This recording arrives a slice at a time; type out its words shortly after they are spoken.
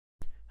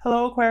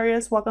Hello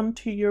Aquarius, welcome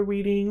to your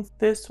reading.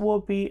 This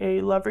will be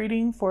a love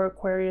reading for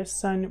Aquarius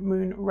Sun,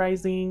 Moon,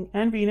 Rising,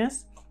 and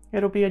Venus.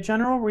 It'll be a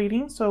general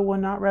reading, so it will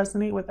not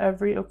resonate with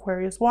every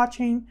Aquarius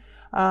watching.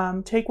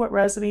 Take what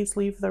resonates,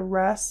 leave the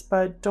rest,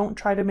 but don't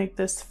try to make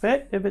this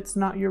fit if it's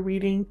not your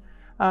reading.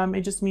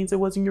 It just means it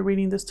wasn't your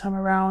reading this time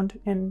around,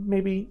 and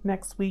maybe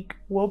next week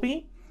will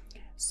be.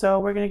 So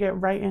we're going to get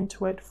right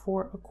into it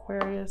for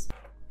Aquarius.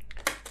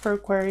 For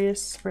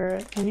Aquarius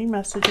Spirit, any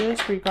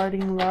messages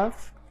regarding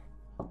love?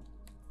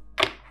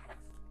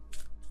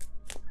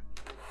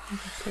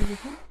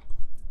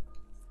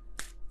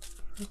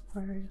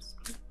 Aquarius, please.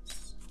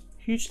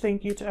 Huge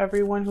thank you to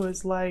everyone who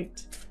has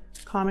liked,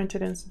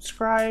 commented, and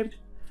subscribed.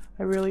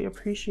 I really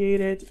appreciate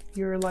it.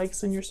 Your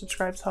likes and your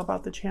subscribes help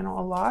out the channel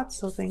a lot,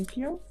 so thank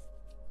you.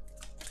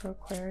 For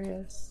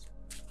Aquarius,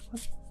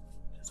 what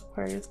does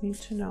Aquarius need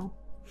to know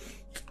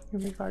in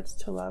regards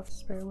to love?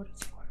 Spirit, what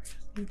does Aquarius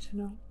need to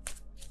know?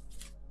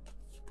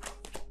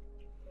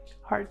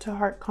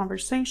 Heart-to-heart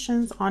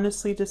conversations.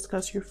 Honestly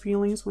discuss your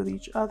feelings with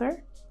each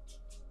other.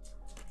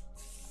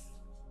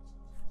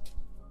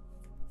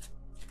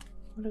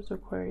 What does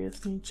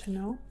Aquarius need to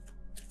know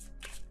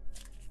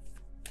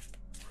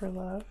for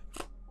love?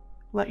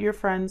 Let your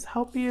friends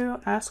help you.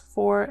 Ask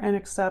for and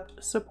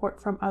accept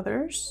support from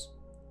others.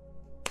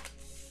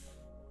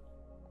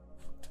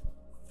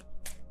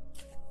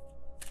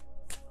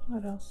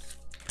 What else?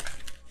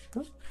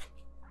 Oh,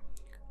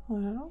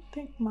 I don't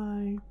think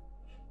my...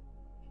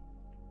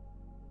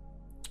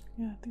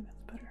 Yeah, I think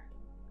that's better.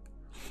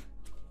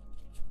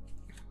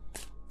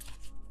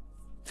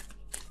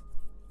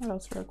 What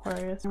else for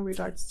Aquarius in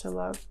regards to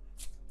love?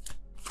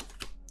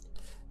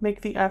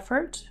 Make the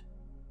effort.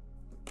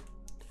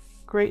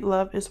 Great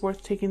love is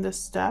worth taking the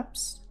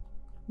steps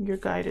you're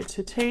guided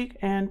to take,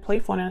 and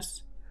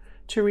playfulness.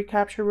 To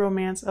recapture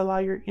romance, allow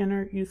your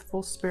inner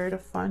youthful spirit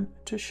of fun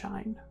to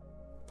shine.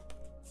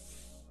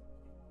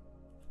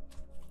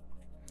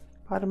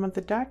 Bottom of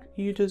the deck,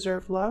 you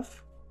deserve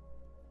love.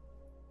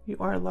 You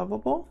are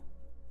lovable.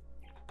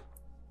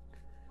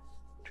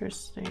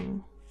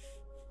 Interesting.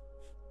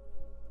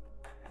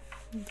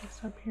 Put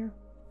this up here.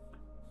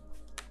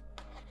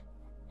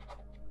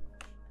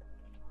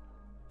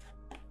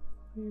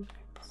 You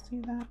can see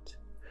that.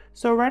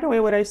 So right away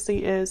what I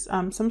see is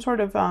some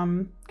sort of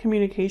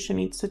communication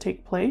needs to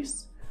take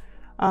place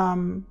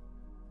in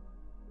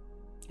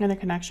a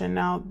connection.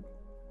 Now,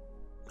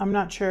 I'm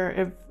not sure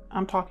if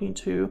I'm talking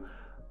to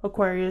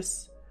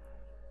Aquarius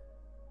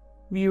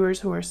viewers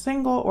who are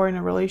single or in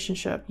a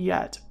relationship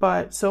yet,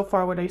 but so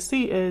far what I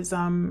see is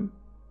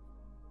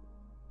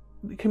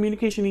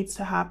communication needs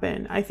to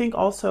happen. I think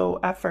also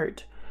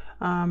effort.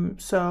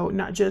 So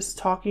not just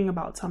talking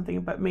about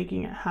something, but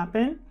making it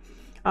happen.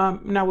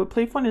 Now with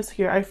playfulness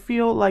here, I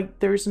feel like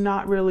there's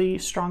not really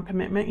strong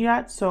commitment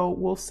yet. So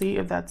we'll see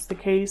if that's the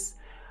case.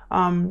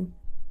 Would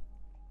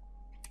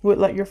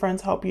let your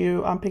friends help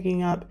you. I'm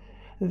picking up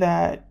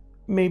that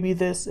maybe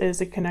this is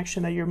a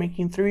connection that you're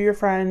making through your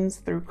friends,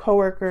 through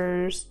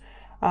coworkers,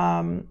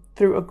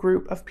 through a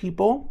group of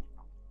people.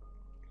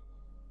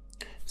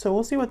 So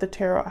we'll see what the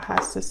tarot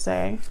has to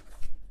say.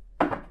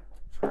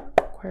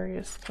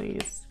 Aquarius,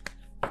 please.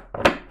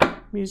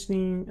 I'm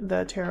using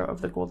the tarot of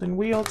the golden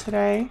wheel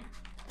today.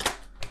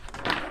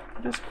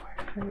 What does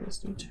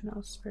Aquarius need to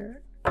know,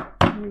 Spirit,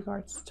 in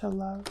regards to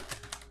love?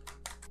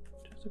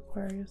 What does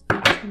Aquarius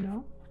need to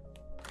know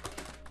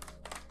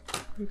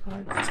in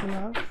regards to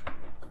love?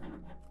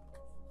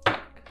 I'm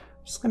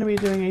just going to be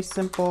doing a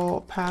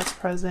simple past,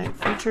 present,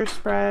 future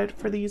spread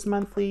for these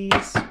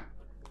monthlies.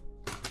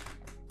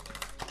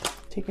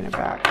 Taking it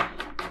back.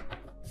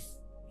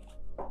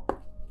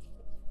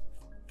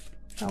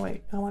 Oh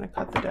wait, I want to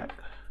cut the deck.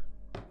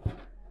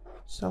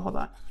 So hold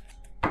on.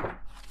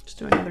 Just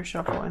do another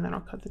shuffle and then I'll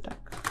cut the deck.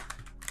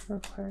 For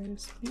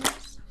Aquarius,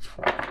 please.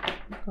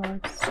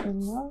 Regards to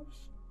love.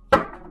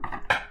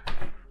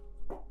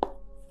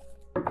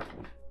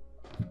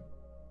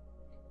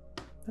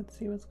 Let's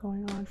see what's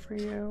going on for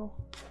you.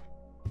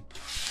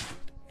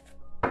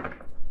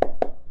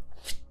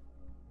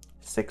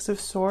 Six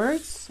of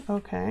Swords.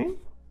 Okay.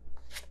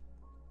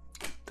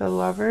 The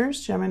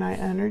Lovers, Gemini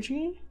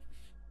energy.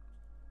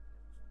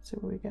 Let's see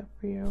what we get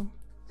for you.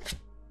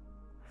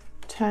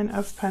 10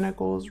 of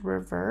Pentacles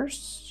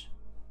reversed.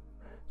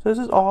 So this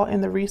is all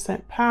in the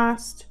recent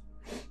past.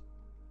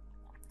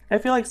 I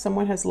feel like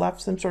someone has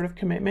left some sort of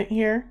commitment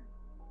here.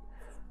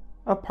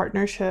 A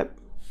partnership.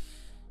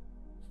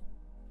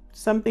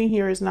 Something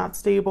here is not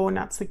stable,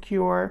 not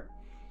secure.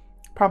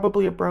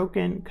 Probably a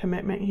broken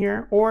commitment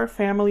here. Or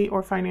family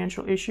or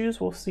financial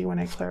issues. We'll see when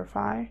I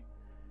clarify.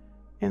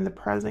 In the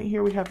present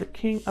here, we have the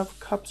King of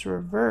Cups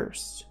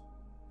reversed.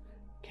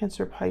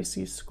 Cancer,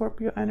 Pisces,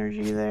 Scorpio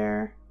energy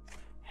there.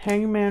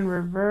 Hangman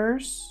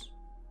reverse.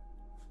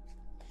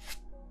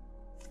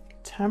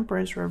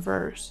 Temperance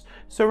reverse.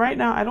 So right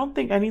now, I don't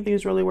think anything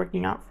is really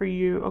working out for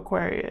you,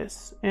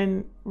 Aquarius,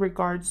 in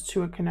regards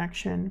to a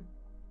connection.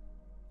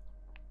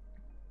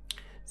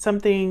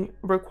 Something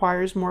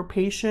requires more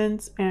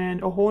patience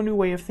and a whole new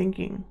way of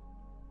thinking.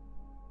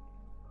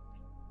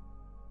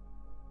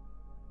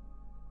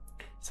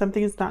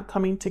 Something is not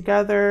coming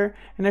together.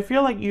 And I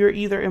feel like you're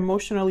either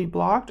emotionally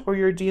blocked or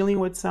you're dealing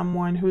with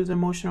someone who's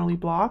emotionally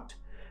blocked,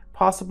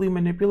 possibly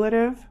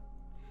manipulative.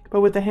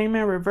 But with the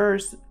Hangman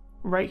reverse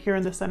right here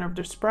in the center of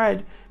the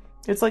spread,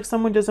 it's like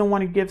someone doesn't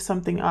want to give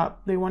something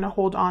up. They want to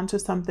hold on to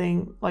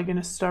something like in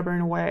a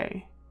stubborn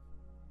way.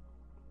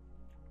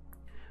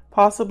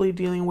 Possibly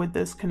dealing with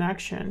this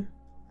connection,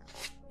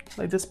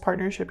 like this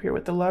partnership here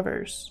with the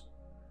Lovers.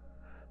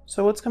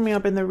 So what's coming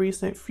up in the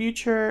recent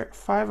future?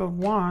 5 of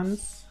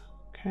Wands,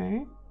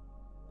 okay.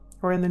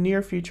 Or in the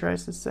near future, I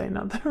should say,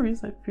 not the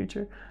recent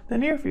future, the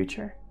near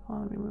future. Oh,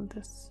 let me move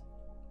this.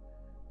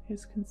 You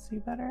guys can see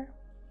better.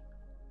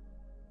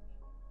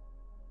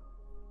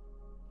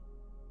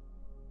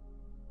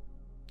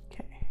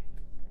 Okay.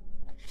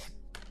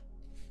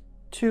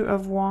 2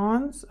 of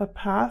Wands, a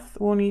path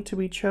will need to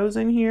be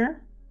chosen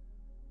here.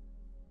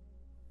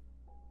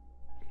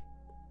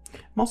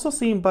 I'm also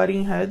seeing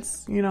butting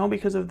heads, you know,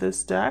 because of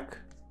this deck.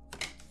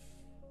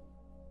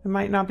 It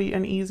might not be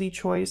an easy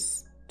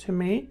choice to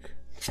make.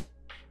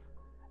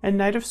 And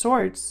Knight of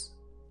Swords,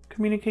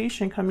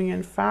 communication coming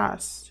in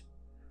fast.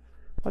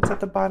 What's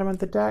at the bottom of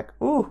the deck?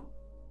 Ooh,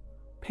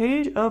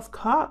 Page of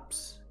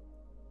Cups.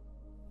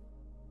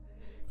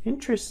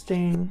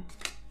 Interesting.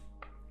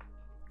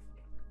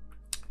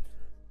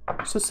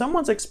 So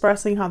someone's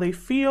expressing how they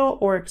feel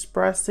or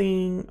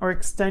expressing or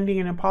extending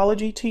an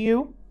apology to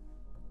you.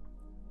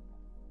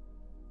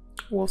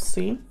 We'll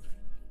see.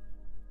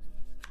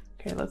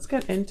 Okay, let's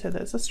get into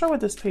this. Let's start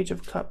with this Page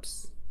of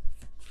Cups.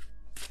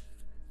 I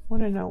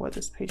want to know what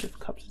this Page of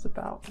Cups is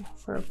about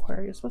for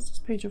Aquarius. What's this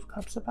Page of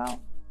Cups about?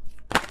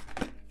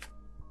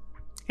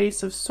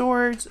 Ace of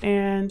Swords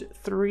and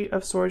 3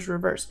 of Swords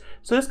reverse.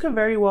 So this could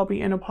very well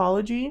be an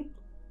apology.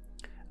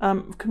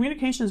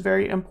 Communication is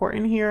very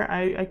important here.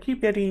 I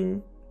keep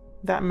getting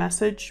that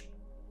message.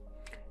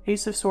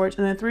 Ace of Swords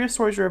and then 3 of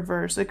Swords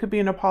reverse. It could be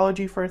an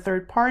apology for a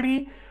third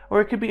party, or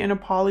it could be an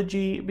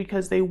apology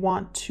because they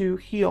want to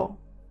heal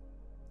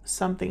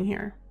something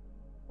here.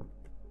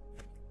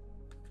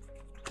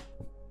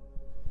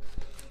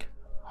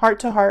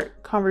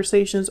 Heart-to-heart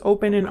conversations,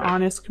 open and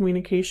honest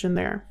communication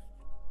there.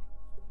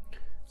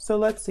 So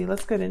let's see,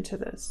 let's get into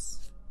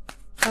this.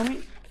 Tell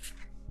me,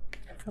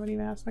 I haven't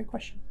even asked my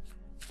question.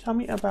 Tell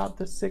me about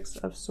the 6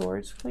 of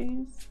Swords,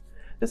 please.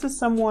 This is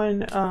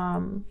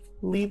someone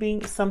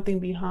leaving something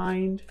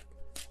behind,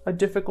 a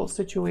difficult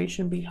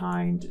situation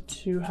behind,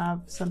 to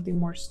have something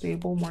more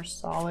stable, more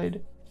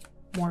solid,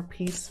 more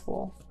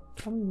peaceful.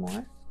 Tell me more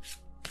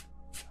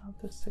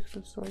about the 6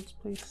 of Swords,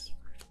 please.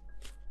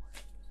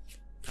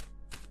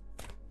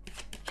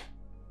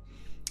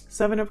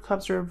 7 of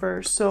Cups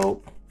reverse.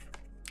 So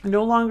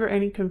no longer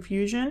any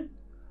confusion,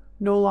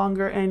 no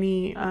longer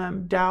any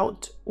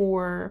doubt,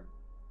 or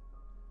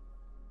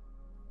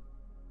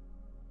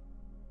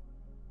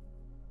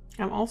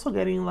I'm also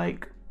getting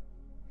like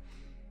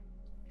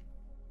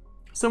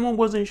someone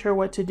wasn't sure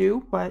what to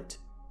do, but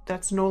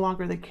that's no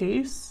longer the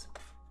case.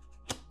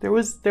 There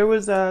was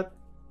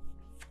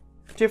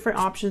different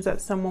options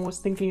that someone was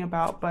thinking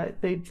about,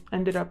 but they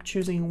ended up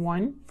choosing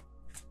one.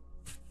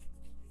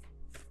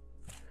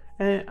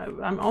 And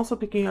I'm also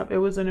picking up it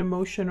was an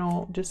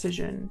emotional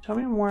decision. Tell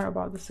me more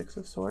about the 6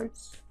 of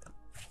Swords.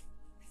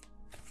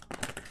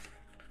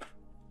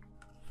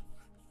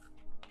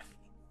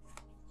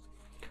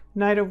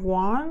 Knight of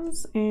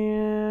Wands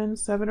and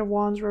 7 of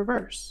Wands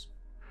reverse.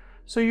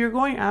 So you're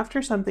going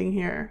after something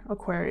here,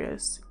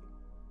 Aquarius.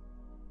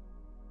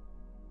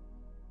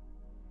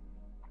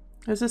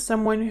 This is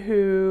someone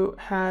who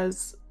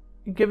has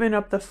given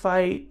up the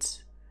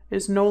fight,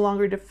 is no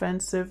longer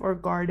defensive or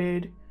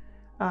guarded,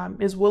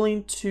 is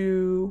willing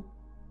to,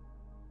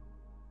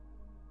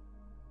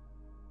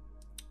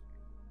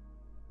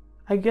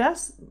 I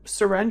guess,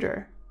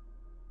 surrender.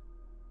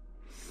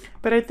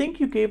 But I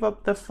think you gave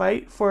up the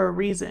fight for a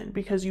reason,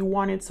 because you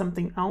wanted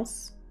something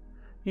else.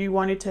 You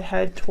wanted to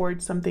head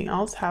towards something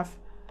else.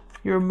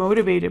 You're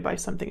motivated by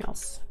something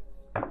else.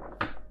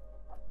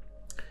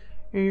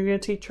 And you're going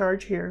to take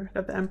charge here.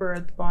 Got the Emperor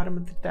at the bottom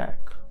of the deck.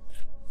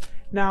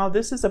 Now,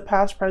 this is a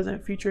past,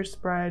 present, future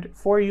spread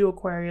for you,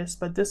 Aquarius,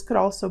 but this could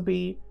also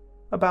be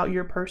about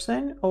your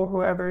person or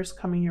whoever's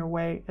coming your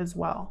way as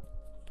well.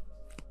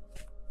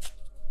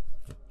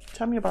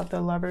 Tell me about the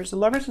Lovers. The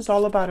Lovers is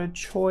all about a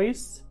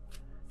choice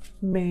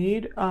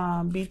made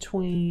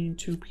between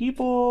two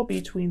people,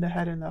 between the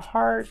head and the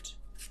heart.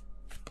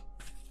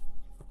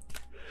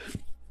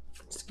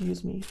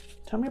 Excuse me.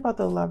 Tell me about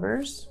the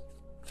Lovers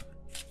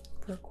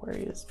for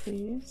Aquarius,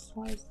 please.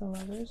 Why is the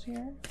Lovers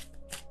here?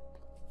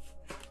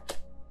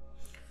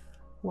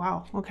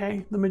 Wow,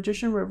 okay. The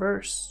Magician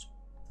reversed.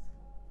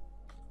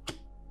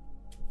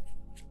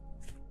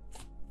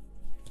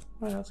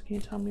 What else can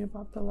you tell me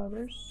about the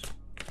Lovers?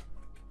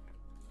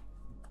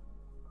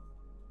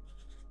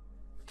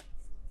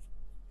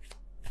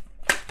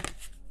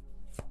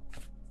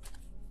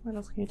 What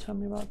else can you tell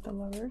me about the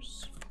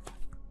Lovers?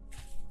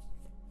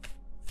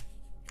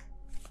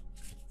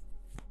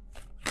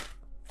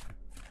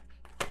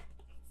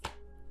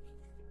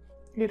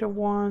 Eight of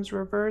Wands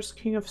reverse,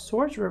 King of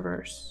Swords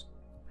reverse.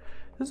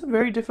 This is a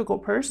very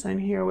difficult person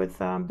here with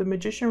the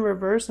Magician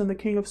reverse and the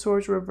King of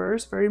Swords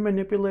reverse. Very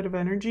manipulative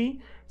energy.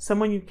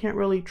 Someone you can't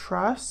really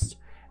trust.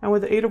 And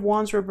with the Eight of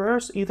Wands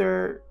reverse,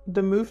 either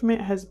the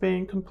movement has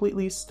been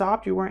completely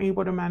stopped, you weren't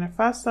able to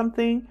manifest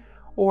something,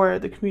 or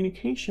the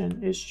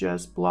communication is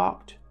just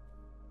blocked.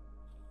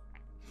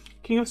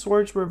 King of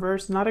Swords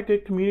reverse, not a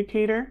good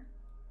communicator.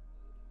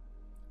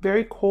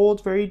 Very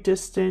cold, very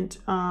distant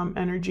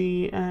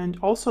energy, and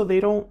also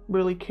they don't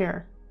really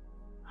care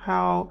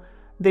how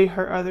they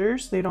hurt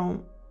others. They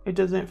don't, it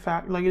doesn't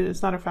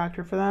it's not a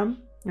factor for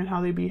them and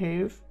how they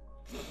behave.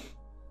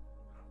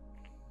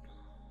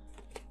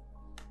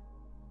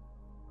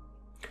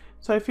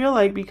 So I feel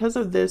like because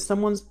of this,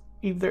 someone's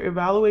either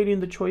evaluating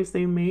the choice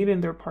they made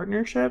in their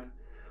partnership,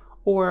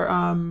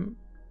 or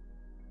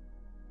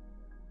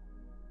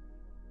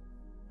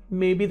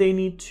maybe they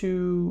need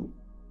to,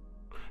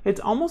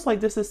 it's almost like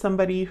this is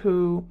somebody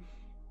who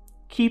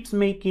keeps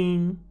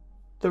making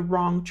the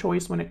wrong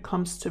choice when it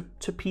comes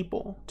to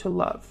people, to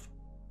love.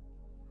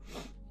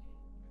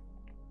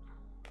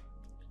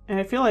 And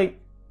I feel like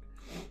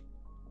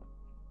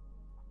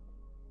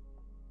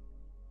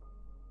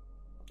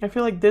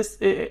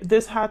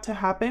this had to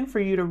happen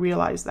for you to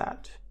realize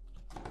that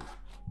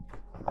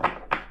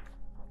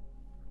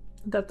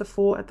the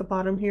Fool at the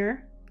bottom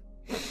here.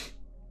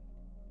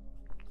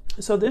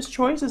 So this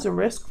choice is a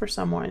risk for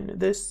someone.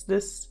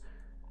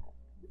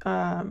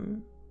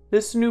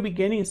 This new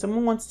beginning,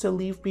 someone wants to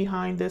leave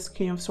behind this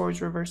King of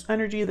Swords reverse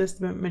energy, this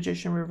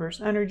Magician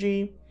reverse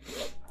energy.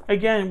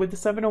 Again, with the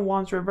Seven of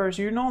Wands reverse,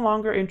 you're no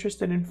longer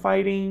interested in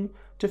fighting,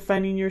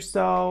 defending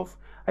yourself.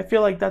 I feel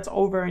like that's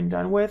over and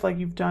done with. Like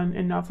you've done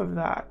enough of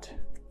that.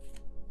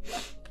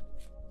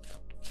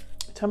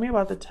 Tell me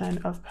about the Ten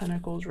of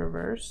Pentacles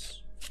reverse.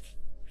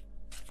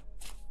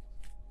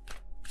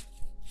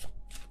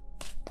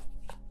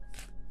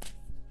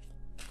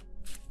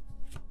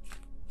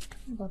 Tell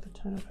me about the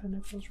Ten of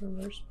Pentacles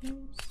reverse,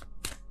 please.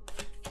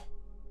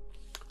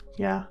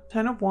 Yeah,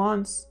 Ten of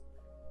Wands.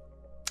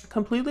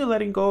 Completely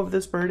letting go of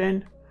this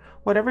burden.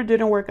 Whatever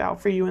didn't work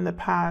out for you in the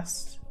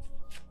past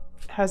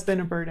has been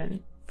a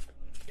burden.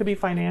 It could be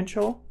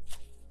financial.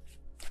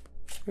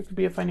 It could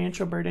be a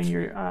financial burden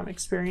you're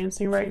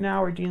experiencing right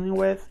now or dealing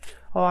with.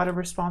 A lot of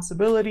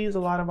responsibilities, a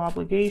lot of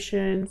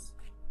obligations.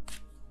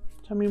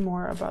 Tell me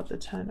more about the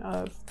Ten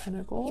of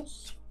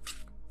Pentacles.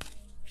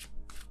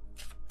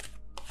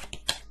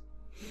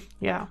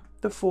 Yeah,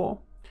 the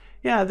Fool.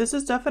 Yeah, this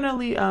is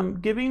definitely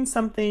giving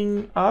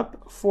something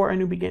up for a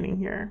new beginning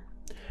here.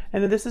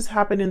 And this has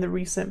happened in the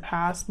recent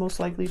past, most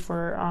likely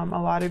for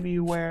a lot of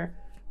you, where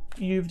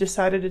you've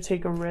decided to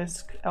take a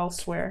risk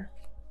elsewhere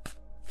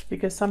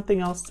because something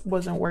else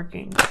wasn't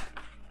working.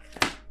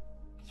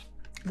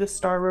 The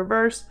Star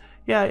reverse.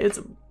 Yeah, it's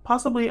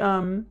possibly,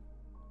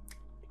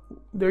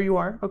 there you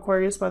are,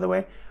 Aquarius, by the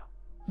way.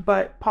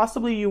 But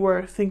possibly you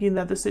were thinking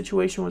that the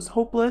situation was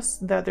hopeless,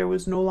 that there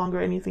was no longer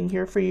anything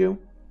here for you.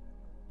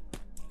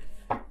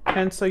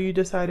 And so you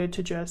decided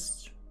to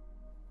just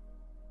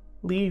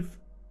leave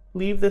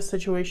this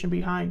situation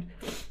behind.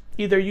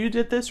 Either you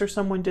did this or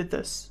someone did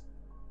this.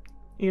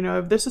 You know,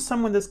 if this is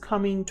someone that's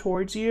coming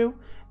towards you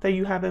that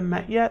you haven't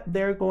met yet,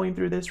 they're going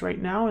through this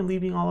right now and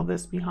leaving all of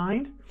this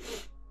behind.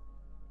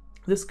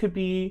 This could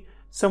be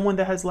someone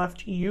that has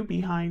left you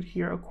behind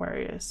here,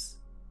 Aquarius,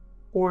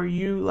 or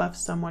you left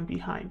someone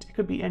behind. It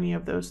could be any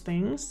of those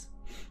things.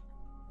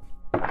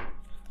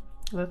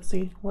 Let's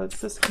see,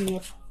 what's this King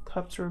of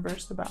Cups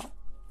reversed about?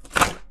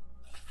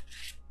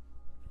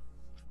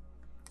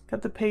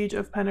 Got the Page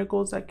of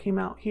Pentacles that came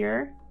out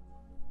here.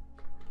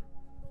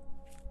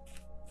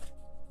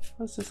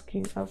 What's this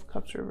King of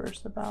Cups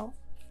reversed about?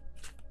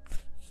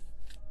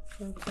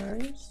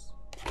 Aquarius.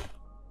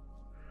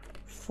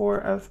 Four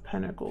of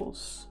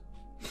Pentacles.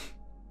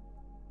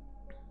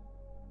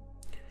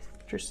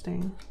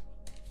 Interesting.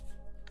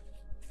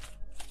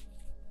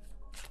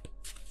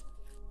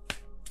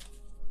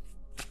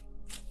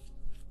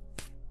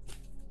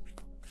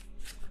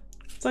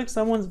 It's like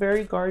someone's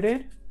very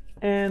guarded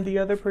and the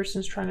other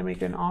person's trying to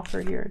make an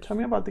offer here. Tell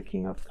me about the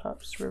King of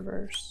Cups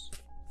reverse.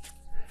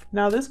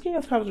 Now this King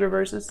of Cups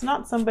reverse, it's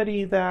not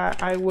somebody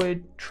that I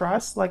would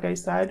trust. Like I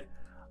said,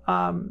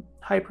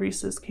 High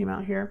Priestess came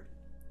out here.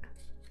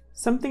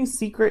 Something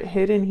secret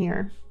hidden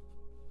here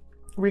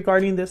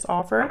regarding this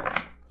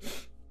offer.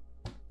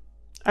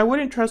 I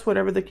wouldn't trust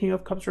whatever the King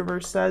of Cups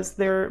reverse says.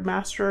 They're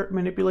master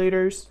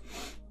manipulators.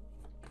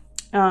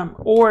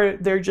 Or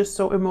they're just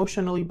so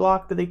emotionally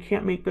blocked that they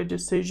can't make good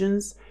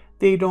decisions.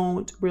 They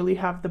don't really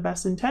have the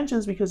best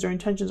intentions because their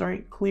intentions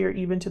aren't clear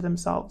even to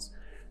themselves.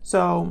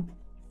 So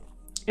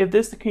if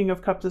this, the King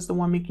of Cups, is the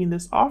one making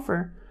this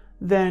offer,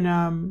 then,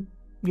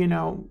 you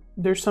know,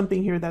 there's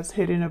something here that's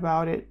hidden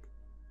about it.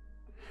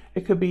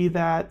 It could be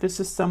that this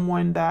is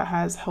someone that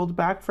has held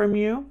back from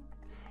you.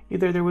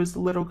 Either there was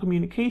little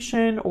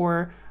communication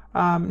or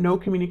no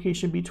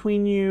communication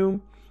between you.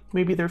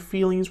 Maybe their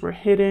feelings were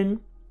hidden.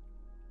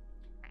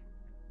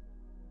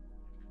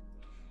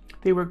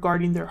 They were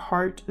guarding their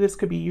heart. This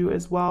could be you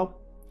as well.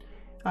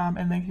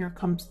 And then here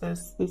comes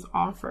this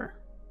offer.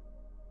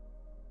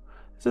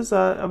 This is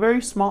a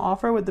very small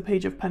offer with the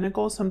Page of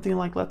Pentacles, something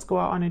like let's go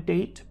out on a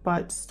date,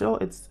 but still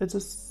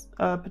it's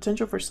a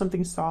potential for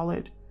something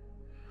solid.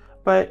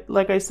 But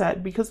like I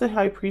said, because the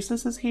High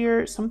Priestess is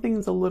here,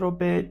 something's a little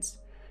bit,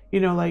 you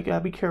know, like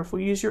be careful,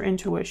 use your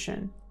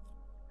intuition.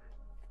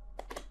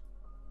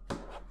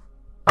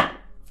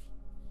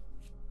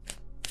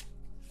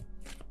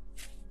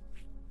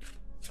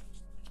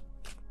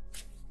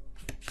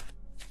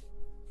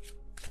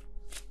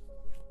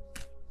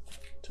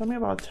 Tell me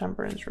about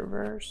Temperance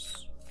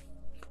reverse.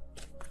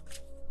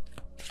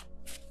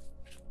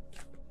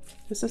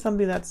 This is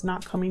something that's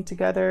not coming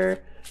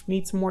together,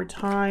 needs more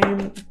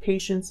time,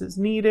 patience is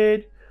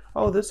needed.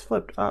 Oh, this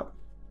flipped up.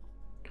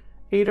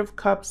 8 of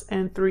Cups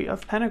and 3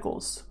 of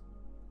Pentacles.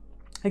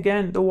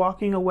 Again, the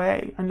walking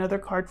away, another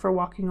card for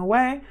walking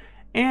away,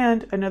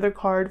 and another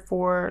card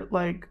for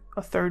like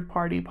a third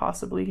party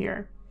possibly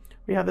here.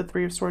 We have the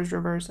 3 of Swords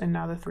reverse and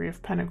now the 3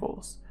 of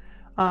Pentacles.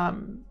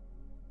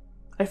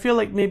 I feel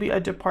like maybe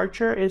a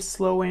departure is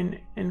slow in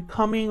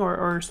coming,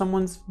 or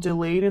someone's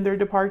delayed in their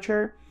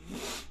departure.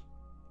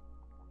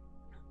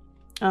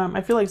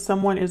 I feel like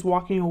someone is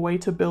walking away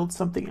to build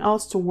something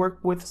else, to work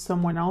with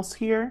someone else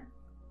here.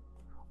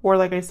 Or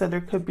like I said,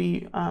 there could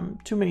be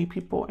too many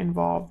people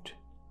involved.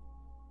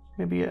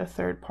 Maybe a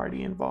third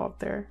party involved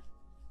there.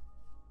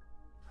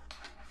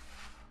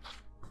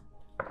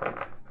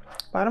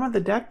 Bottom of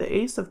the deck, the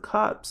Ace of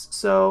Cups.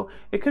 So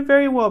it could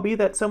very well be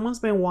that someone's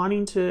been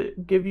wanting to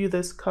give you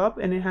this cup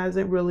and it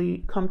hasn't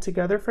really come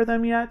together for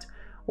them yet.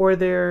 Or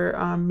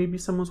they're maybe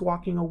someone's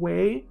walking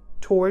away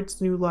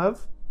towards new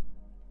love.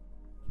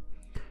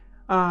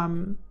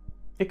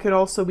 It could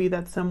also be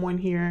that someone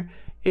here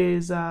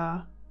is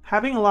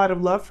having a lot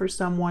of love for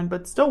someone,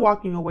 but still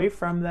walking away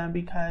from them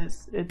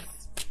because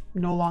it's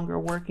no longer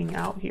working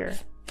out here.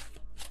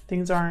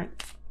 Things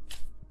aren't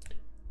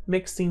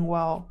mixing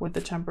well with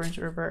the Temperance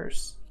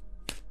reverse.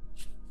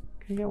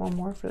 Can you get one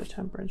more for the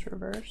Temperance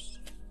reverse?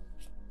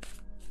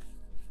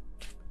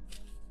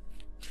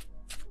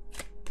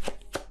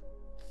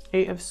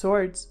 Eight of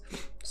Swords.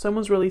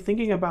 Someone's really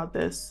thinking about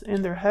this,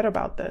 in their head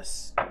about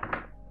this.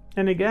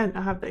 And again,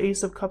 I have the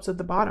Ace of Cups at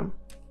the bottom.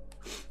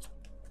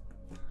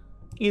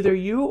 Either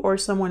you or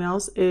someone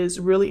else is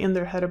really in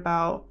their head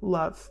about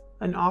love,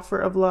 an offer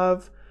of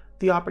love,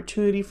 the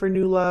opportunity for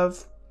new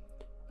love.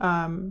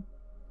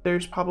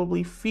 There's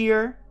probably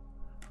fear,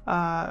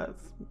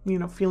 you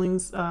know,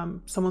 feelings,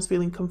 someone's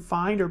feeling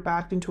confined or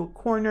backed into a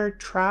corner,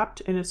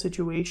 trapped in a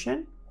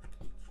situation.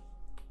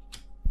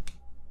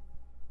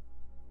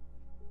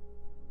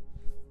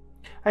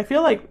 I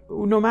feel like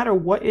no matter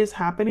what is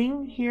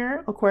happening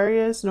here,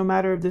 Aquarius, no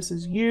matter if this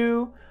is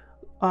you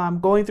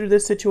going through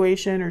this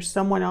situation or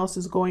someone else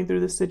is going through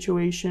this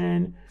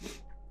situation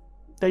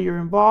that you're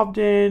involved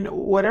in,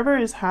 whatever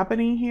is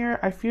happening here,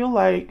 I feel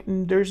like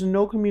there's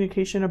no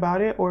communication about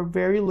it, or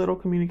very little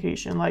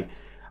communication. Like,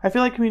 I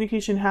feel like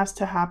communication has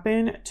to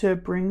happen to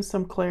bring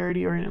some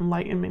clarity or an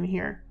enlightenment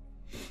here.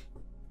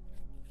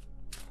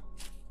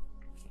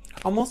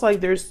 Almost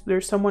like there's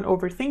someone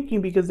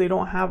overthinking because they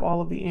don't have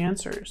all of the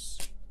answers.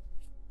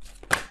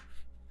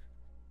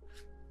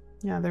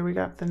 Yeah, there we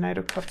got the Knight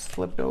of Cups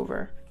flipped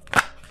over.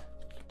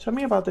 Tell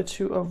me about the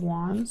Two of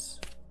Wands.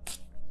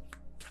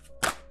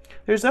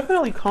 There's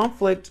definitely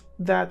conflict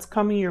that's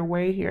coming your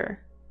way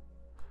here.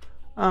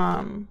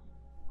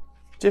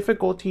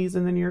 Difficulties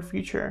in the near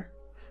future.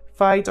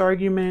 Fights,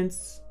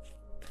 arguments.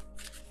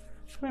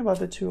 Tell me about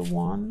the Two of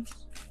Wands.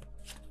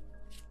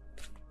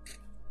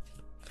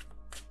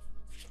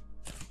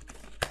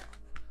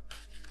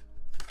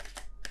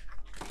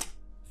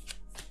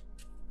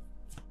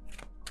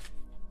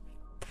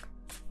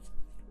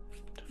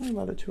 Tell me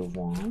about the Two of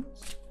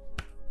Wands.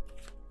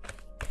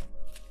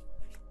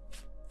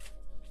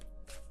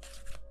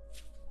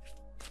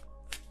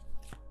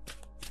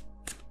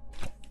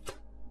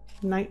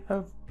 Knight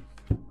of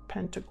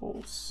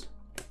Pentacles.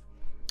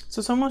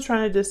 So someone's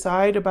trying to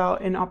decide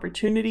about an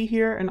opportunity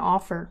here, an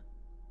offer.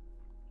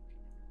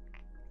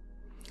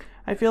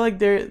 I feel like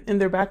they're in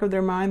their back of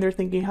their mind, they're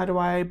thinking, how do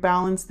I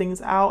balance things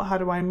out? How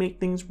do I make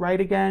things right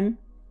again?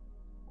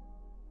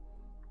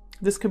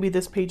 This could be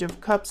this Page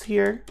of Cups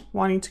here,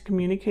 wanting to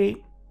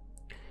communicate.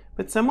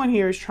 But someone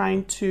here is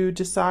trying to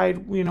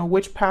decide, you know,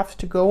 which path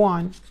to go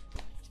on.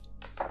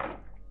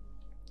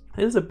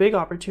 This is a big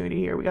opportunity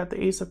here. We got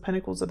the Ace of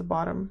Pentacles at the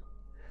bottom.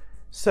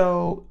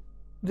 So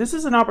this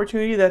is an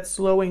opportunity that's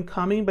slow in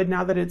coming, but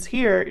now that it's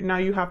here, now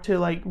you have to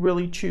like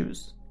really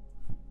choose.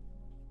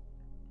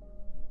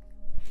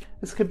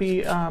 This could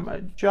be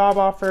a job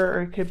offer,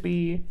 or it could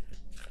be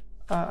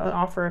an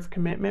offer of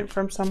commitment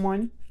from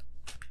someone.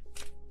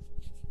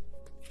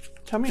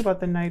 Tell me about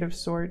the Knight of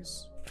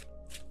Swords.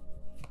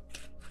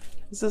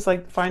 This is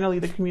like finally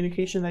the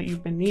communication that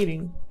you've been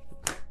needing.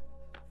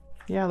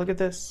 Yeah, look at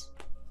this.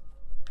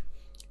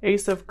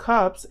 Ace of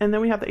Cups, and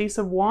then we have the Ace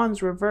of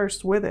Wands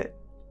reversed with it.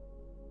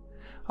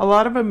 A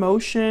lot of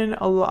emotion,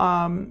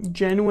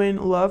 genuine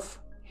love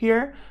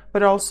here,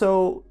 but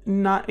also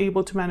not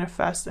able to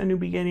manifest a new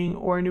beginning,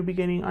 or a new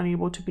beginning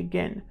unable to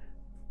begin.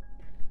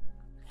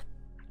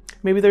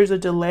 Maybe there's a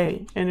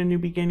delay in a new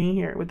beginning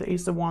here with the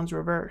Ace of Wands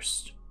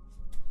reversed.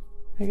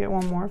 I get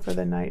one more for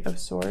the Knight of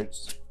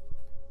Swords.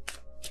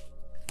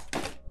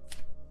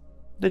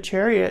 The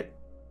Chariot.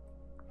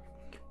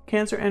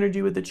 Cancer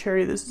energy with the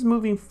Chariot. This is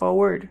moving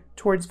forward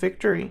towards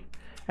victory.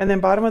 And then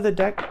bottom of the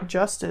deck,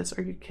 Justice.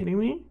 Are you kidding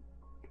me?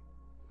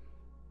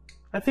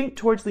 I think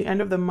towards the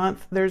end of the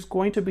month, there's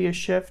going to be a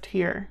shift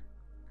here.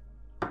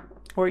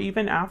 Or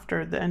even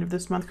after the end of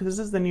this month, because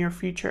this is the near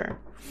future.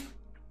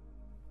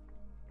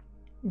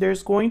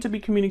 There's going to be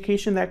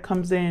communication that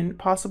comes in,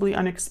 possibly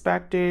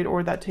unexpected,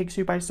 or that takes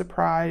you by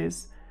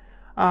surprise.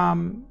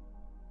 And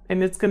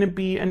it's going to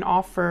be an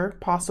offer,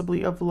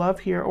 possibly, of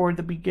love here, or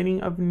the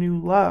beginning of new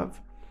love.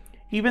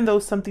 Even though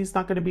something's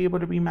not going to be able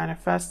to be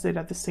manifested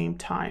at the same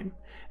time.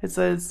 It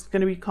says it's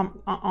going to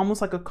become almost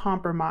like a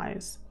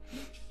compromise.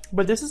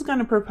 But this is going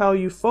to propel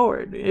you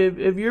forward.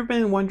 If you've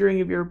been wondering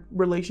if your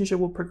relationship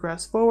will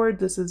progress forward,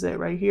 this is it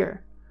right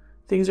here.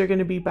 Things are going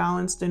to be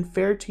balanced and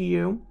fair to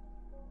you.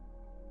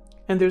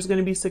 And there's going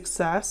to be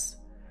success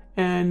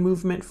and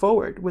movement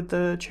forward with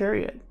the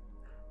Chariot.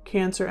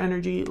 Cancer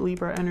energy,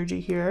 Libra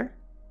energy here.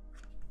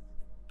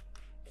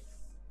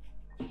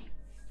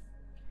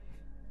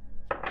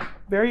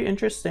 Very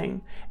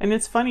interesting. And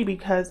it's funny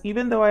because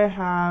even though I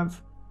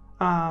have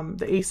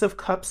the Ace of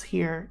Cups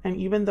here, and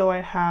even though I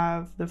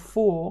have the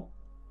Fool,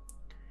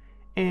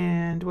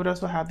 and what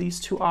else do I have? These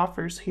two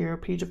offers here,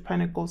 Page of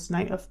Pentacles,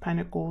 Knight of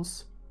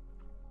Pentacles,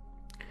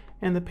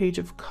 and the Page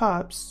of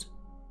Cups,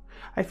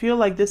 I feel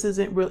like this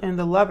isn't real, and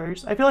the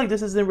Lovers, I feel like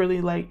this isn't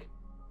really like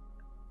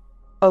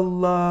a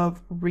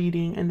love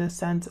reading in the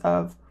sense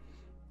of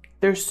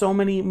there's so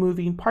many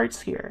moving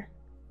parts here.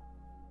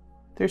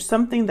 There's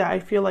something that I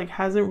feel like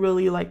hasn't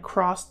really like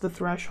crossed the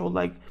threshold.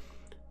 Like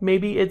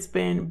maybe it's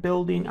been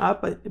building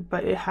up,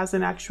 but it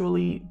hasn't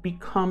actually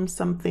become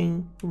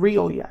something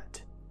real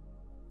yet.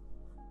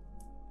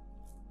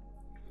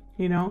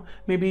 You know,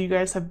 maybe you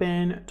guys have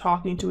been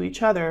talking to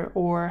each other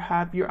or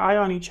have your eye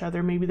on each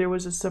other. Maybe there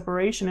was a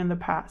separation in the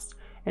past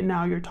and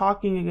now you're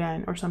talking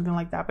again or something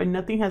like that, but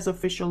nothing has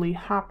officially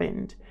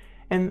happened.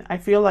 And I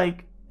feel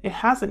like it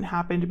hasn't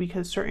happened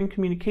because certain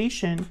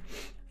communication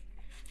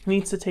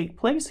needs to take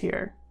place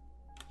here.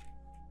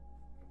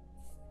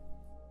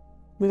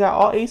 We got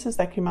all aces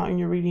that came out in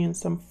your reading in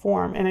some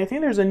form. And I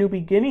think there's a new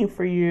beginning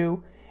for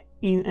you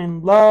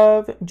in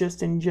love,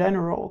 just in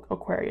general,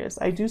 Aquarius.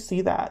 I do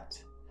see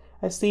that.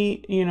 I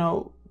see, you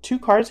know, two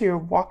cards here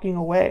walking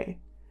away.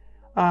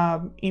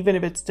 Even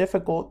if it's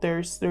difficult,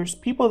 there's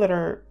people that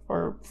are,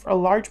 or a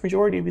large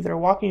majority of you that are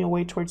walking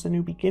away towards a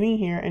new beginning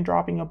here and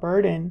dropping a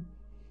burden.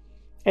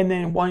 And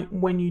then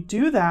when you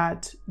do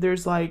that,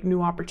 there's like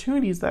new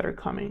opportunities that are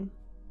coming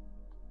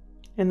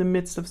in the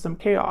midst of some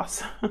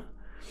chaos.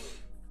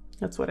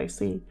 That's what I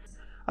see.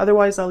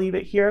 Otherwise, I'll leave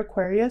it here,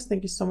 Aquarius.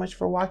 Thank you so much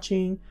for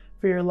watching,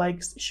 for your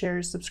likes,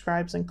 shares,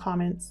 subscribes, and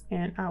comments,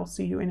 and I'll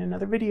see you in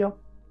another video.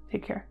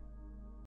 Take care.